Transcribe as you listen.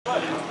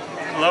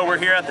Hello, we're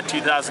here at the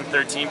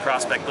 2013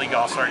 Prospect League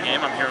All-Star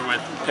Game. I'm here with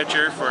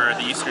pitcher for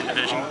the Eastern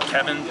Division,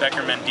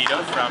 Becker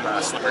Medito from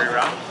Slippery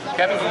Rock.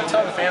 Kevin, can you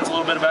tell the fans a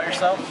little bit about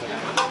yourself?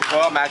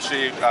 Well, I'm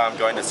actually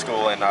going to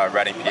school in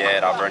Reading,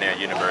 PA at Albernia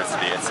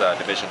University. It's a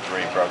Division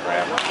III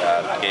program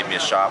that gave me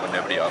a shot when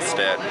nobody else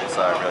did,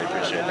 so I really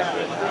appreciate that.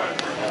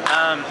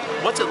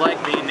 What's it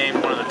like being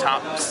named one of the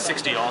top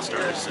 60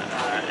 All-Stars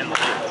in the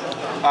league?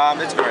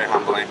 It's very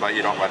humbling, but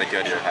you don't let it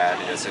go to your head.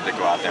 You just need to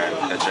go out there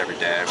and pitch every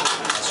day.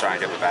 Just try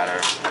and get the batter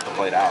at the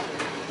plate out.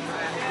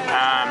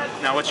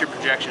 Now, what's your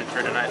projection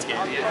for tonight's game?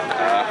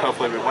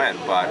 Hopefully we win,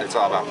 but it's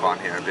all about fun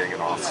here. Being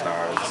an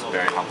all-star is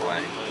very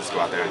humbling. Just go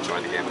out there and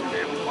enjoy the game and be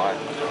able to play.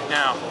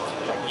 Now,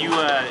 you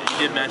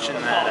did mention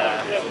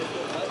that,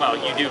 well,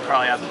 you do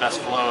probably have the best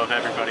flow of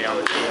everybody on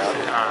the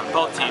team,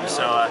 both teams.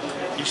 So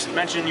you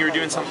mentioned you were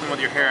doing something with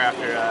your hair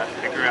after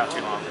it grew out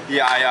too long.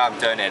 Yeah, I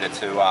donated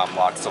to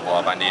Locks of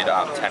Love. I need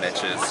 10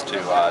 inches to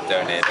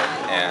donate it,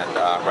 and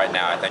right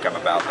now I think I'm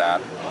about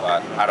that.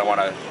 But I don't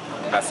want to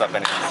mess up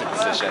any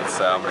superstitions,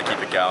 so I'm going to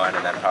keep it going,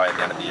 and then probably at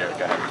the end of the year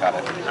go ahead and cut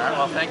it. All right,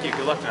 well, thank you.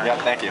 Good luck tonight.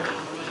 Yeah, thank you.